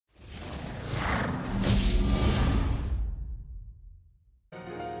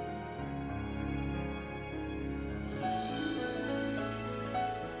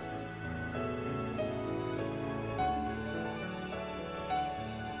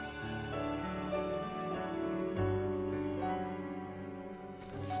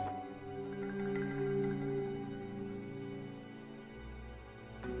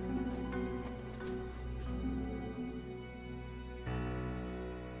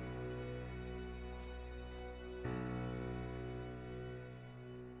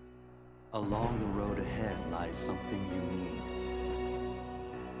Along the road ahead lies something you need.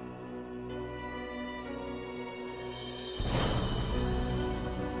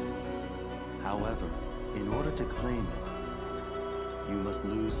 However, in order to claim it, you must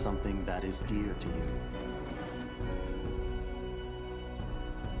lose something that is dear to you.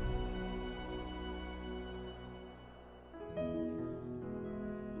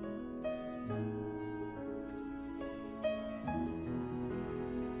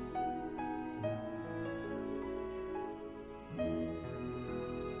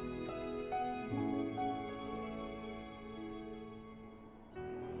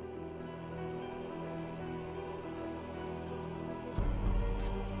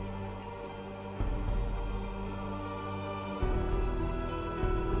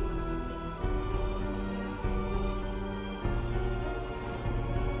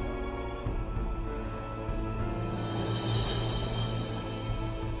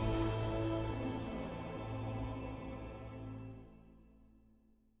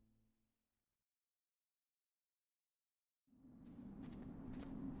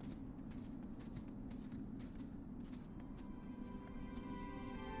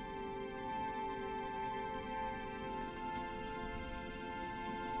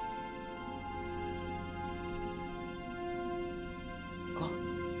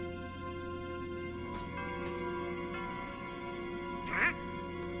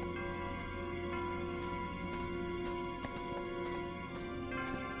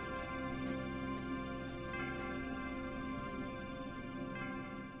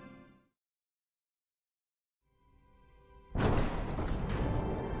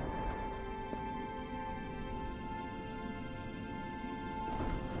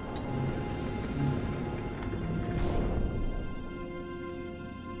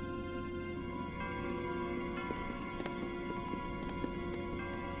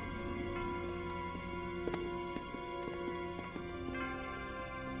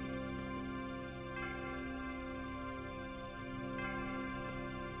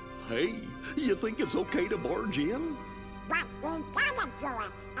 Hey, you think it's okay to barge in? But we gotta do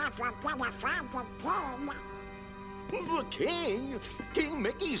it if we're gonna find the king. The king? King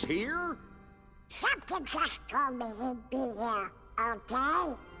Mickey's here? Something just told me he'd be here,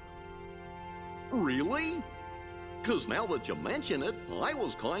 okay? Really? 'Cause now that you mention it, I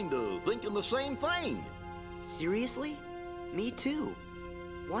was kinda thinking the same thing. Seriously? Me too.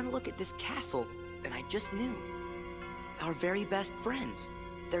 One look at this castle, and I just knew. Our very best friends.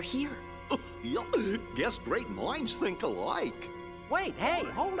 They're here. Yup, guess great minds think alike. Wait, hey,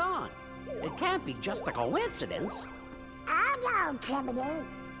 hold on. It can't be just a coincidence. Oh no, Jiminy.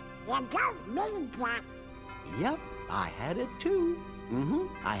 You don't mean that. Yep, I had it too.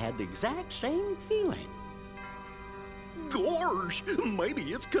 I had the exact same feeling. Gorge,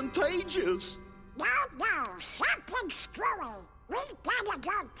 maybe it's contagious. No, something's screwy. We gotta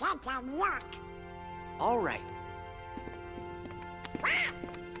go take a look. All right.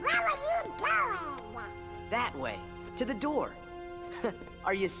 Where are you going? That way, to the door.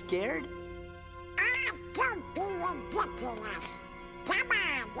 Are you scared? Ah, don't be ridiculous. Come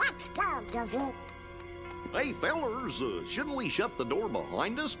on, let's go, Goofy. Hey, fellers, shouldn't we shut the door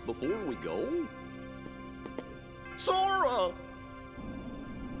behind us before we go? Sora!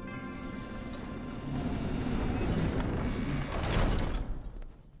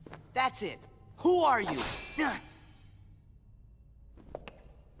 That's it. Who are you? Yes.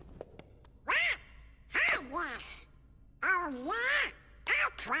 Oh, yeah?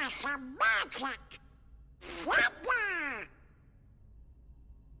 I'll try some magic. Thunder!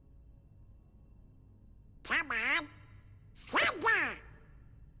 Come on. Thunder!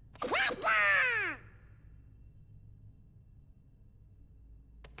 Thunder!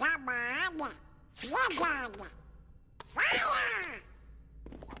 Come on. Blizzard! Fire!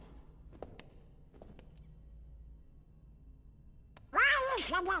 Why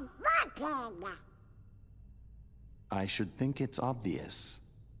isn't it working? I should think it's obvious.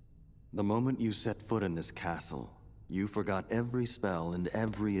 The moment you set foot in this castle, you forgot every spell and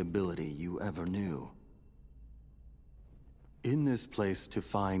every ability you ever knew. In this place, to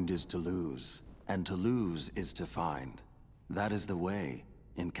find is to lose, and to lose is to find. That is the way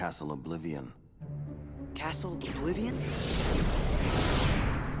in Castle Oblivion. Castle Oblivion?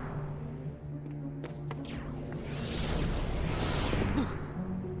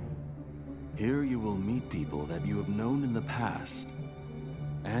 Here you will meet people that you have known in the past,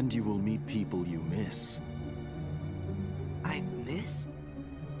 and you will meet people you miss. I miss?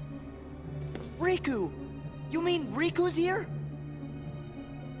 Riku! You mean Riku's here?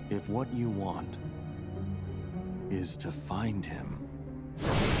 If what you want is to find him.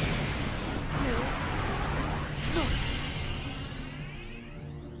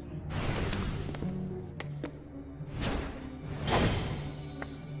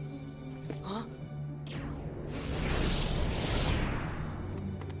 Huh?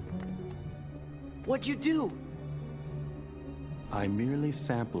 What'd you do? I merely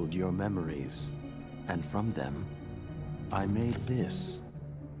sampled your memories, and from them, I made this.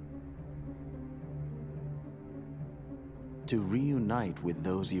 To reunite with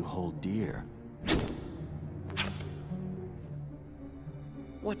those you hold dear.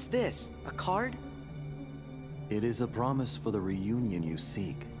 What's this? A card? It is a promise for the reunion you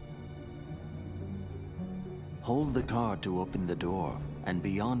seek. Hold the card to open the door, and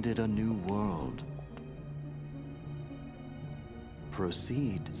beyond it a new world.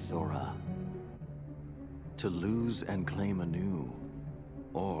 Proceed, Sora. To lose and claim anew,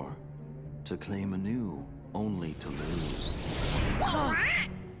 or to claim anew only to lose.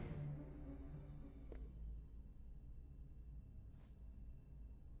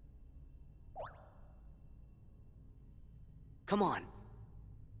 Come on.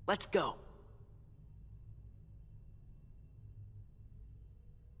 Let's go.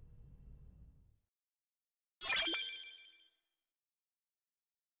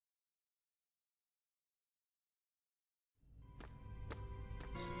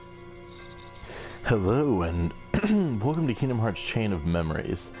 Hello, and welcome to Kingdom Hearts Chain of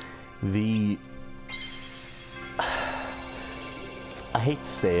Memories. I hate to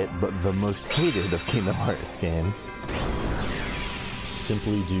say it, but the most hated of Kingdom Hearts games.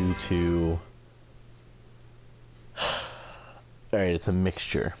 Simply due to... Alright, it's a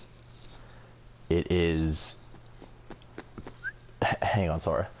mixture. It is... Hang on,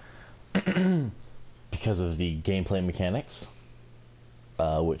 Sora. Because of the gameplay mechanics.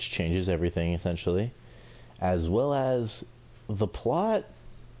 Which changes everything, essentially. As well as the plot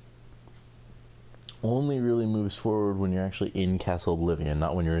only really moves forward when you're actually in Castle Oblivion,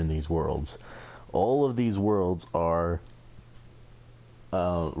 not when you're in these worlds. All of these worlds are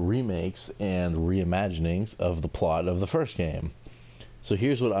remakes and reimaginings of the plot of the first game. So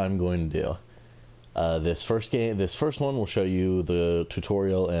here's what I'm going to do. This first one will show you the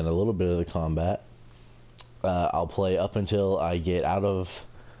tutorial and a little bit of the combat. I'll play up until I get out of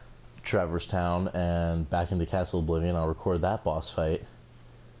Traverse Town and back into Castle Oblivion. I'll record that boss fight.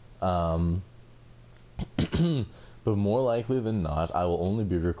 But more likely than not, I will only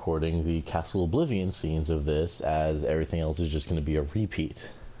be recording the Castle Oblivion scenes of this, as everything else is just going to be a repeat.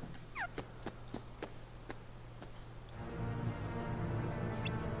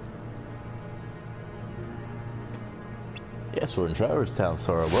 Yes, we're in Traverse Town,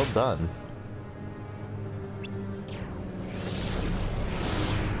 Sora. Well done.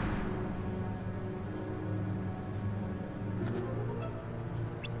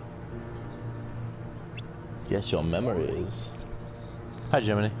 Yes, your memories. Hi,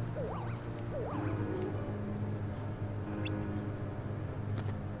 Jiminy.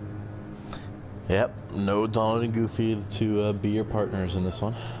 Yep, no Donald and Goofy to be your partners in this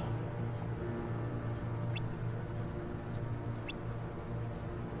one.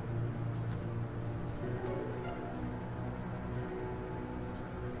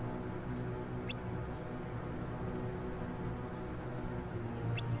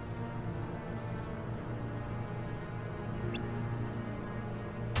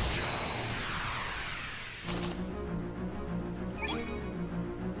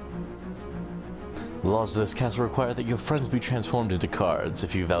 The laws of this castle require that your friends be transformed into cards.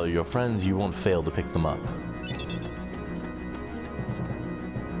 If you value your friends, you won't fail to pick them up.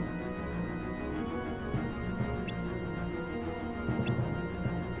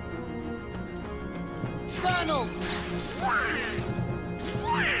 Donald!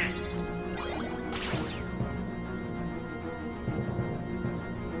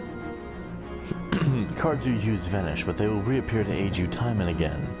 Cards you use vanish, but they will reappear to aid you time and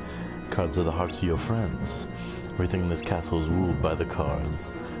again. Cards are the hearts of your friends. Everything in this castle is ruled by the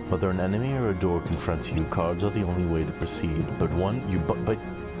cards. Whether an enemy or a door confronts you, cards are the only way to proceed. But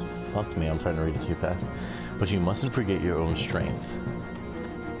fuck me, I'm trying to read it too fast. But you mustn't forget your own strength.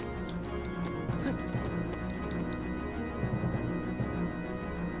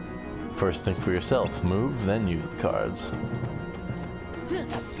 First think for yourself, move, then use the cards.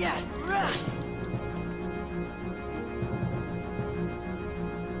 Yeah.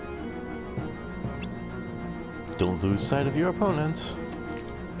 Don't lose sight of your opponent.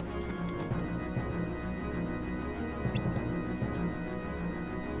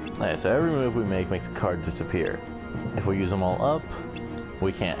 Alright, so every move we make makes a card disappear. If we use them all up,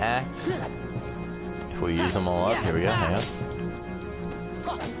 we can't act. If we use them all up, here we go, hang on.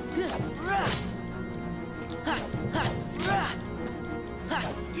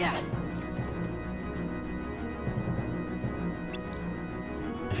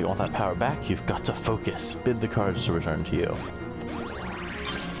 If you want that power back, you've got to focus. Bid the cards to return to you.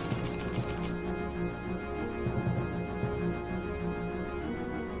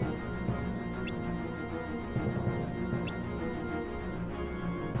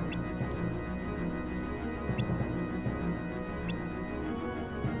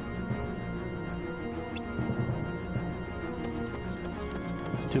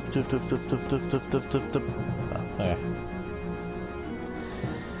 Okay.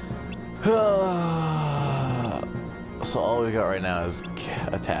 So all we got right now is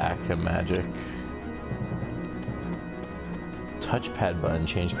attack and magic. Touchpad button,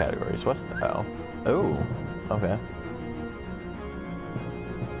 change categories. What? Oh. Oh. Okay.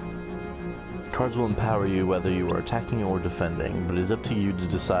 Cards will empower you whether you are attacking or defending, but it is up to you to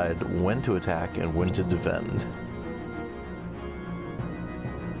decide when to attack and when to defend.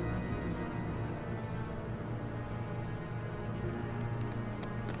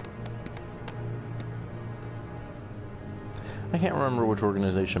 I can't remember which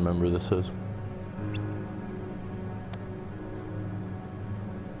organization member this is.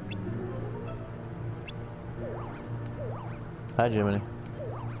 Hi, Jiminy.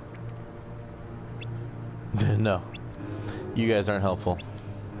 No. You guys aren't helpful.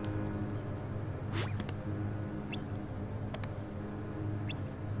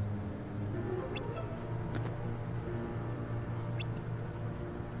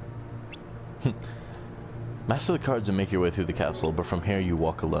 Master the cards and make your way through the castle, but from here you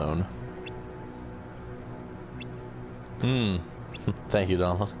walk alone. Thank you,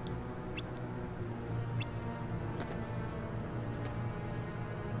 Donald.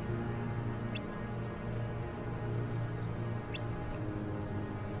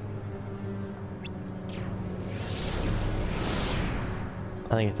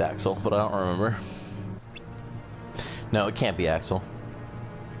 I think it's Axel, but I don't remember. No, it can't be Axel.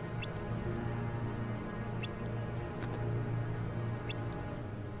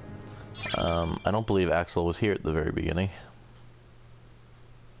 I don't believe Axel was here at the very beginning.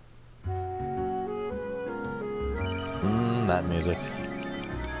 That music.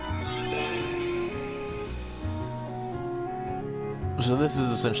 So this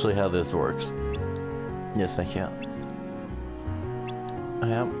is essentially how this works. Yes, thank you. I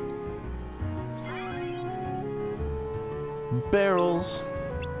am. Barrels.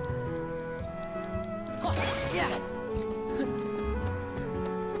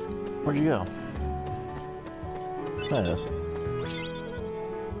 Where'd you go? There it is.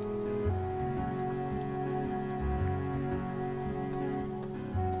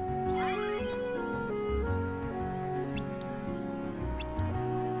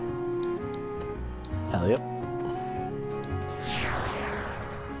 Hell yep.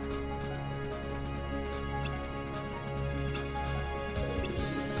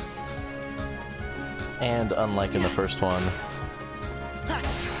 And unlike in the first one,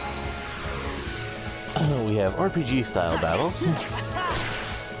 we have RPG style battles.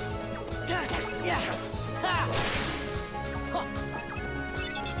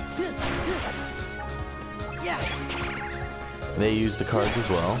 They use the cards as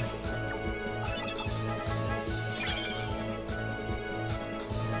well.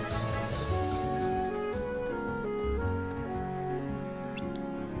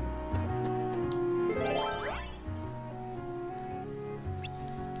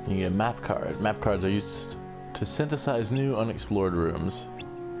 You get a map card. Map cards are used to synthesize new unexplored rooms.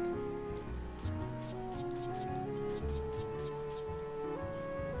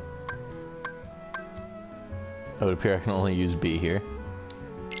 It would appear I can only use B here.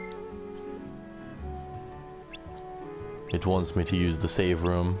 It wants me to use the save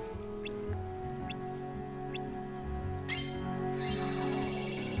room.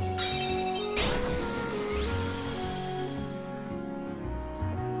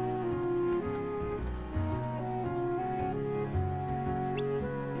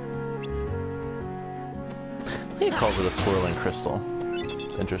 He calls it a swirling crystal.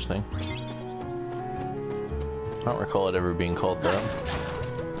 It's interesting. I don't recall it ever being called that.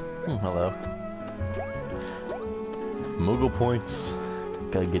 Hello. Moogle points.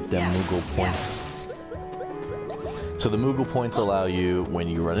 Gotta get them Moogle points. So the Moogle points allow you, when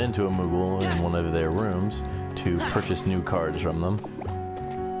you run into a Moogle in one of their rooms, to purchase new cards from them.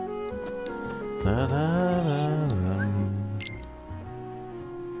 Da, da, da, da.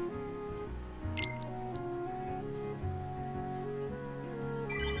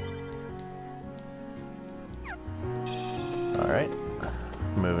 Alright.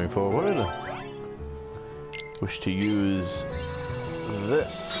 forward. Wish to use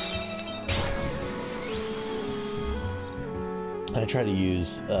this. I try to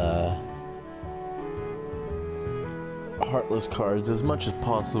use Heartless cards as much as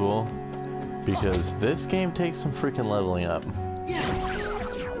possible because this game takes some freaking leveling up.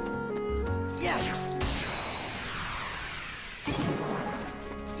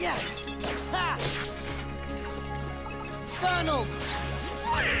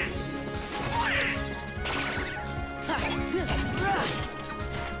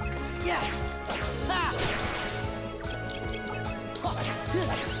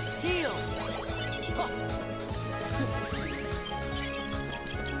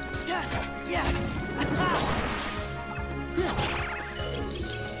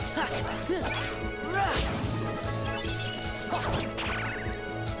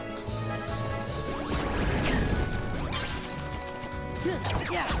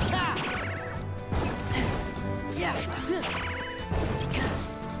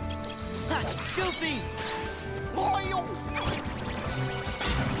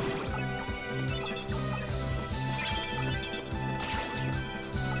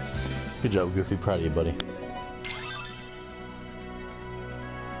 Good job, Goofy. Proud of you, buddy.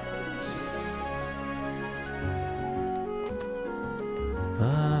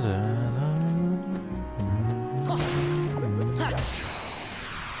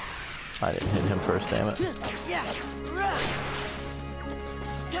 I didn't hit him first, damn it.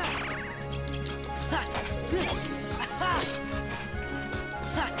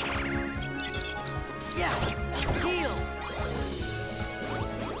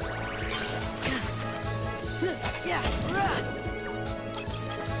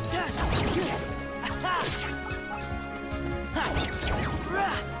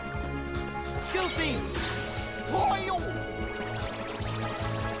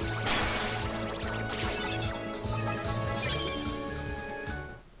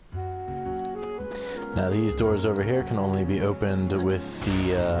 Now these doors over here can only be opened with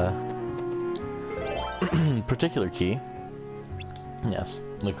the particular key. Yes,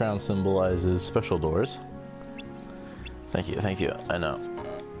 the crown symbolizes special doors. Thank you, I know.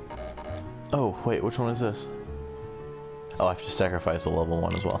 Oh, wait, which one is this? Oh, I have to sacrifice a level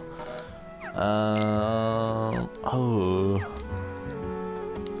 1 as well. Oh.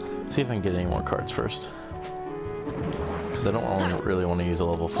 See if I can get any more cards first. Because I don't really want to use a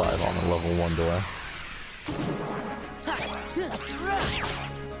level 5 on a level 1 door.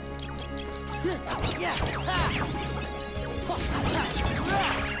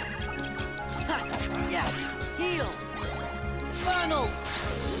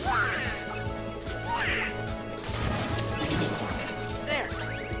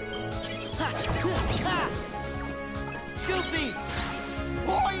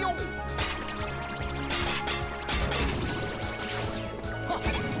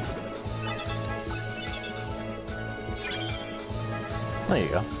 There you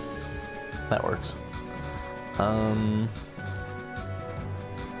go. That works.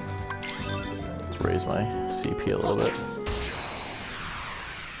 Let's raise my CP a little bit.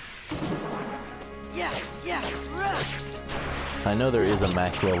 I know there is a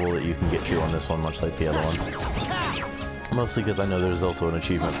max level that you can get to on this one, much like the other ones. Mostly because I know there's also an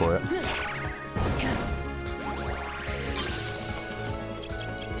achievement for it.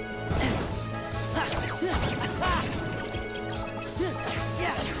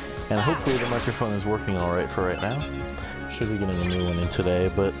 And hopefully the microphone is working alright for right now. Should be getting a new one in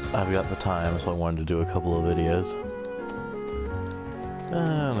today, but I've got the time, so I wanted to do a couple of videos.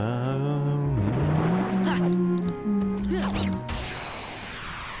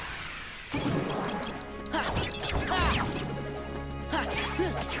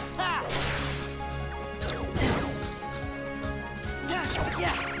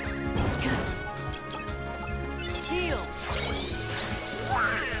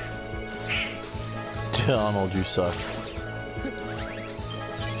 Donald, you suck.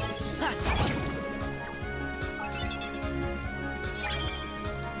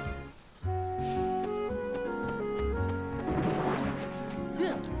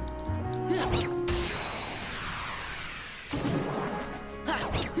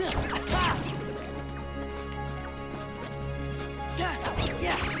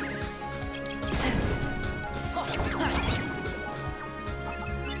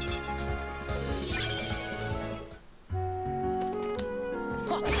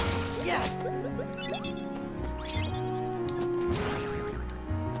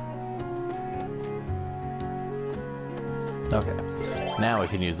 Okay, now I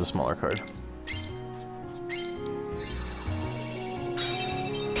can use the smaller card.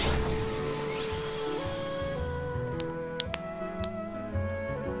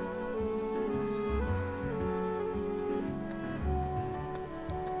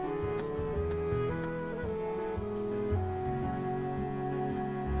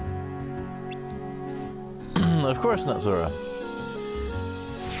 Of course not, Zora.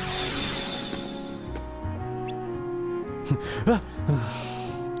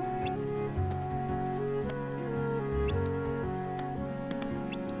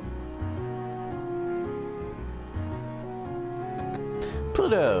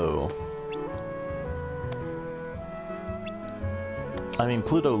 Pluto! I mean,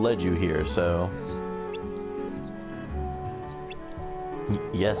 Pluto led you here, so...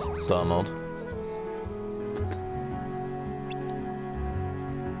 Yes, Donald.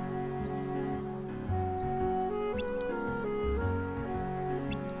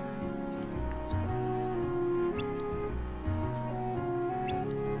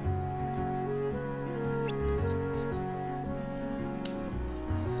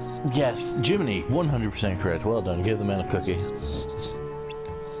 Yes, Jiminy, 100% correct. Well done, give the man a cookie.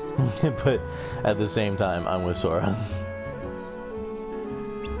 But at the same time, I'm with Sora.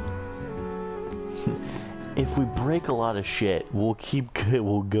 If we break a lot of shit, we'll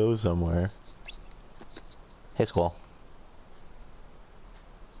go somewhere. Hey, Squall.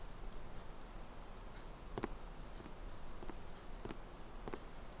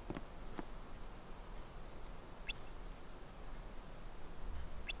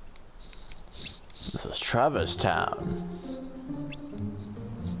 This is Travis Town.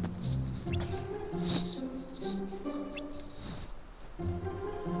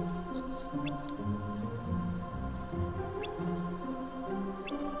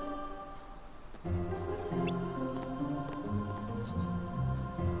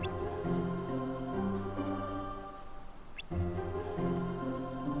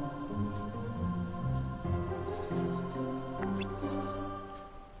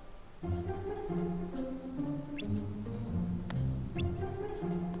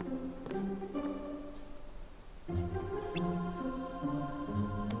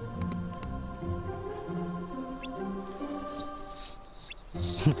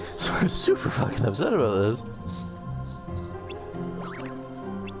 So we're super fucking upset about this.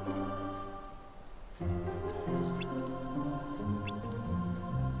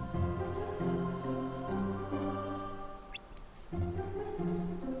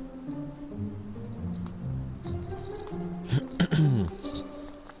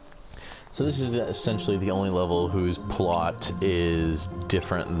 So this is essentially the only level whose plot is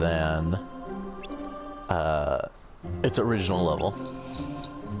different than its original level.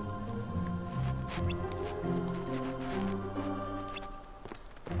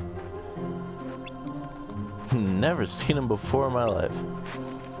 Never seen him before in my life.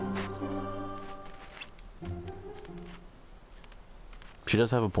 She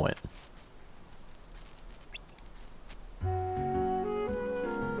does have a point.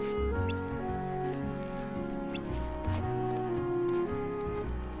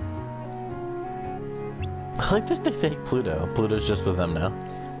 I like that they take Pluto. Pluto's just with them now.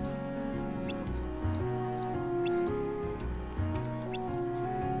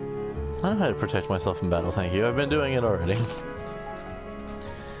 I know how to protect myself in battle, thank you. I've been doing it already.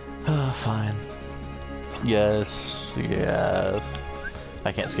 Ah, fine. Yes, yes.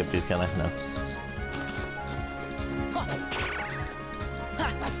 I can't skip these, can I? No.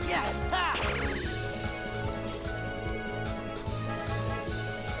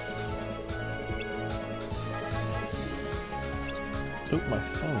 Oop, my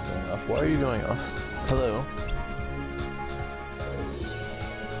phone's going off. Why are you going off? Hello?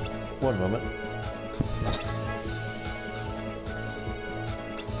 One moment.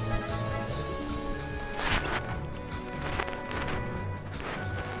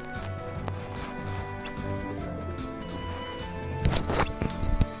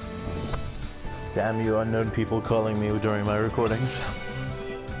 Damn you unknown people calling me during my recordings.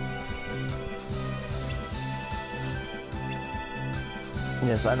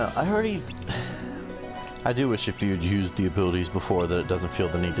 Yes, I know. I do wish if you'd used the abilities before that it doesn't feel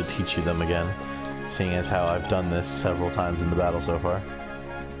the need to teach you them again, seeing as how I've done this several times in the battle so far.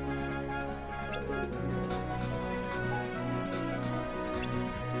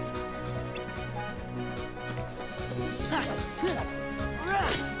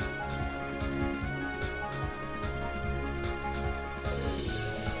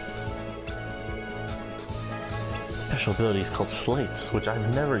 Special ability is called Slates, which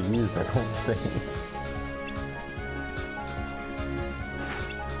I've never used, I don't think.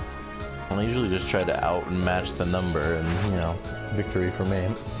 I usually just try to out and match the number and, you know, victory for me.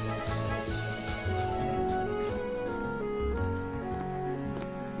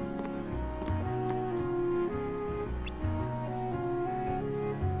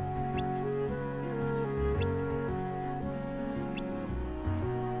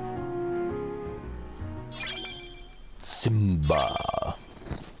 Simba.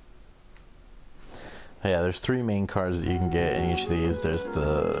 Yeah, there's 3 main cards that you can get in each of these. There's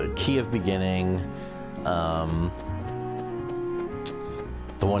the Key of Beginning, the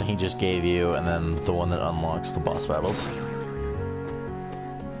one he just gave you, and then the one that unlocks the boss battles.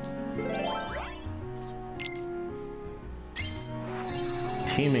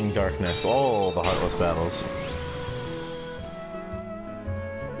 Teeming Darkness, all the Heartless battles.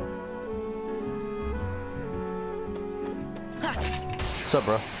 What's up,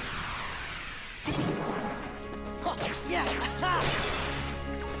 bro?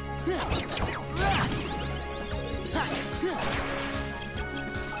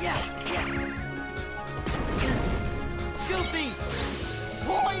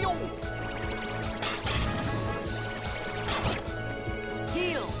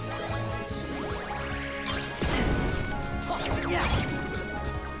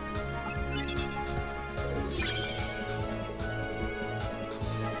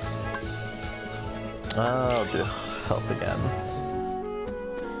 Oh, do health again.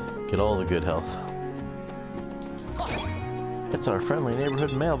 Get all the good health. It's our friendly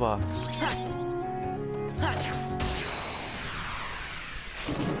neighborhood mailbox.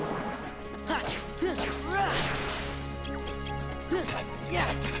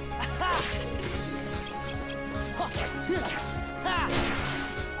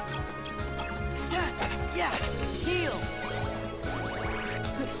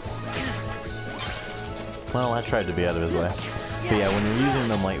 Well, I tried to be out of his way. But yeah, when you're using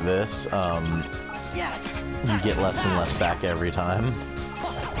them like this, you get less and less back every time.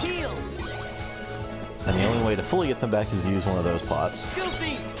 And the only way to fully get them back is to use one of those pots.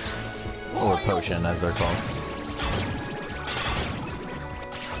 Or potion, as they're called.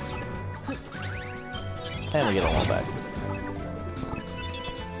 And we get them all back.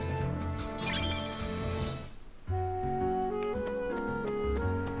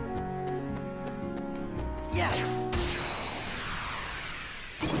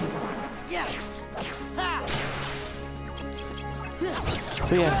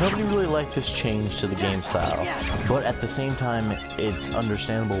 But yeah, nobody really liked this change to the game style, but at the same time, it's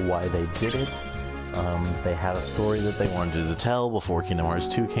understandable why they did it. They had a story that they wanted to tell before Kingdom Hearts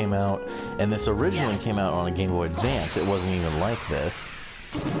 2 came out, and this originally came out on a Game Boy Advance. It wasn't even like this.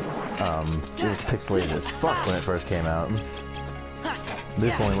 It was pixelated as fuck when it first came out.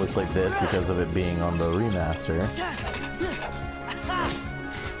 This only looks like this because of it being on the remaster.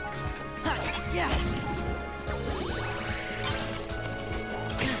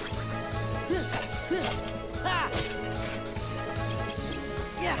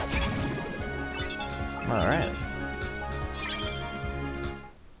 Alright.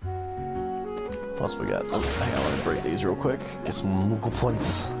 What else we got? Oh, hang on, let me break these real quick. Get some Moogle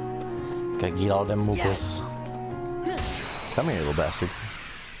points. Gotta get all them Moogles. Come here, little bastard.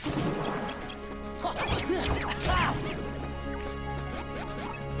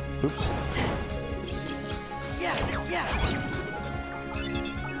 Oops.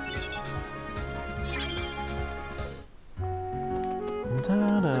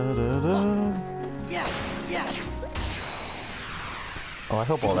 Oh, I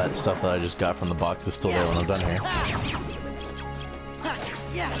hope all that stuff that I just got from the box is still there when I'm done here.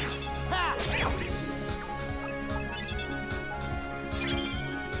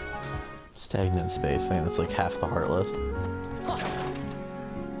 Stagnant space, I think that's like half the Heartless.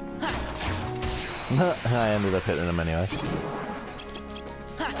 I ended up hitting him anyways.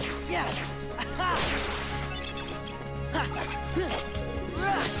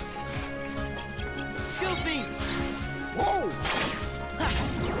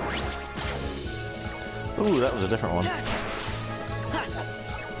 Ooh, that was a different one.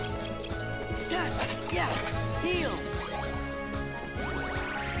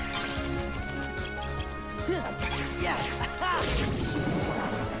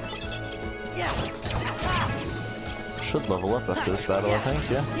 Should level up after this battle, I think,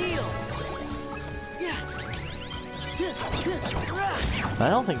 yeah. I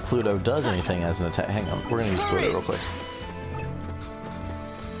don't think Pluto does anything as an attack. Hang on, we're gonna use Pluto real quick.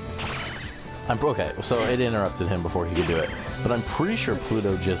 Okay, so it interrupted him before he could do it. But I'm pretty sure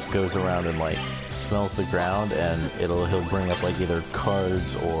Pluto just goes around and like smells the ground, and he'll bring up like either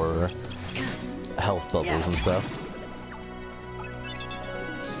cards or health bubbles and stuff.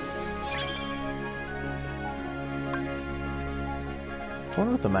 I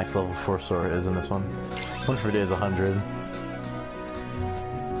wonder what the max level 4 sword is in this one. 140 is 100.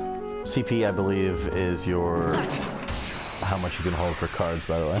 CP, I believe, is your how much you can hold for cards,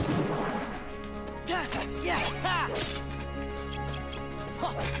 by the way.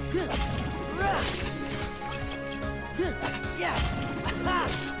 Yeah.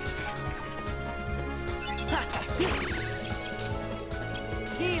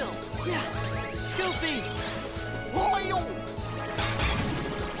 Heal. Yeah. Goofy. Loyal.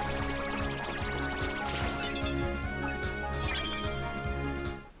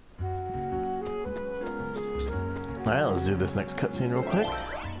 Alright, let's do this next cutscene real quick.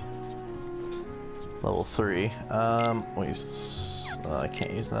 Level 3. I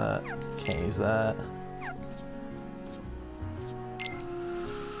can't use that. Can't use that.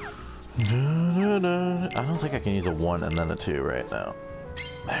 I don't think I can use a 1 and then a 2 right now.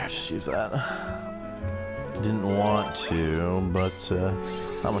 There, just use that. Didn't want to, but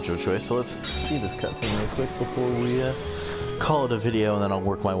not much of a choice. So let's see this cutscene real quick before we call it a video, and then I'll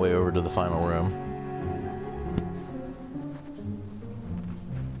work my way over to the final room.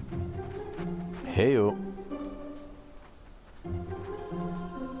 Heyo.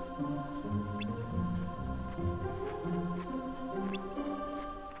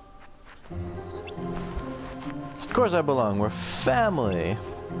 Of course I belong. We're family.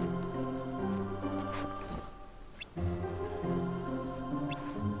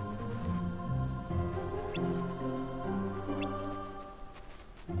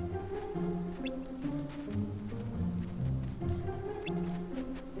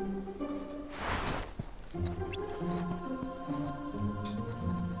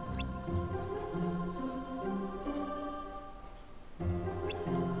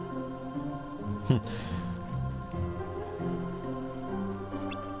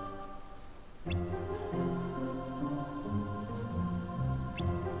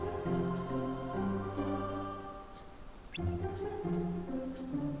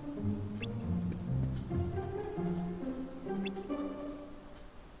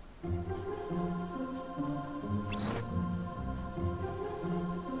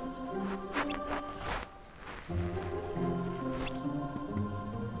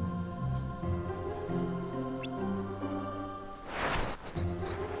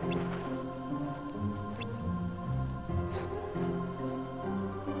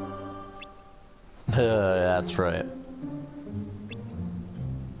 That's right.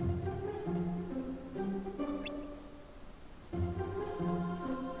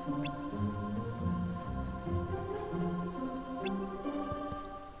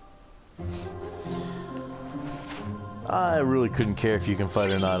 I really couldn't care if you can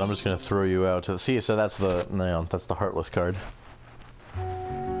fight or not. I'm just gonna throw you out to the sea. So that's the that's the Heartless card.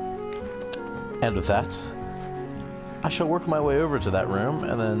 And with that, I shall work my way over to that room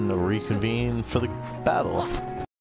and then reconvene for the battle.